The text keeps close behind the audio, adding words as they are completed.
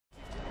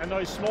And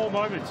those small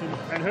moments,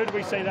 and who do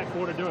we see that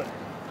quarter do it?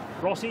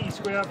 Rossi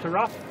square up to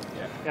Ruff,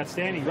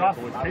 outstanding Ruff.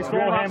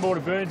 Raw handball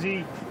to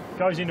Burnsy,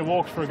 goes into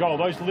walks for a goal.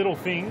 Those little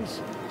things,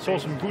 saw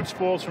some good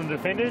spoils from the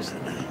defenders.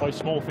 Those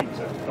small things,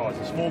 guys,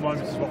 the small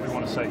moments is what we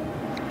want to see.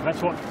 And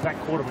that's what that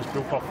quarter was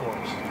built off for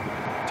us.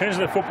 In terms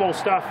of the football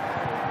stuff,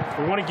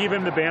 we want to give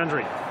them the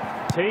boundary.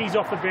 Tease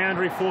off the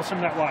boundary, force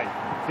them that way.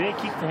 Their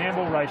kick to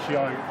handball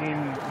ratio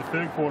in the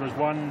third quarter is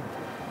one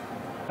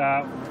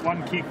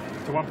kick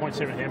to 1.7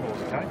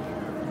 handballs, okay?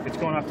 It's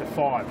gone up to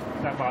 5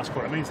 that last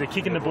quarter. It means they're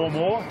kicking the ball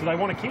more. Do they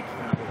want to kick?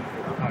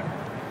 No.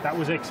 That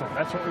was excellent.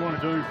 That's what we want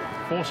to do.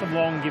 Force them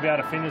long, give our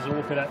defenders a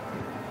look at it.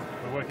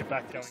 We'll work it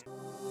back going.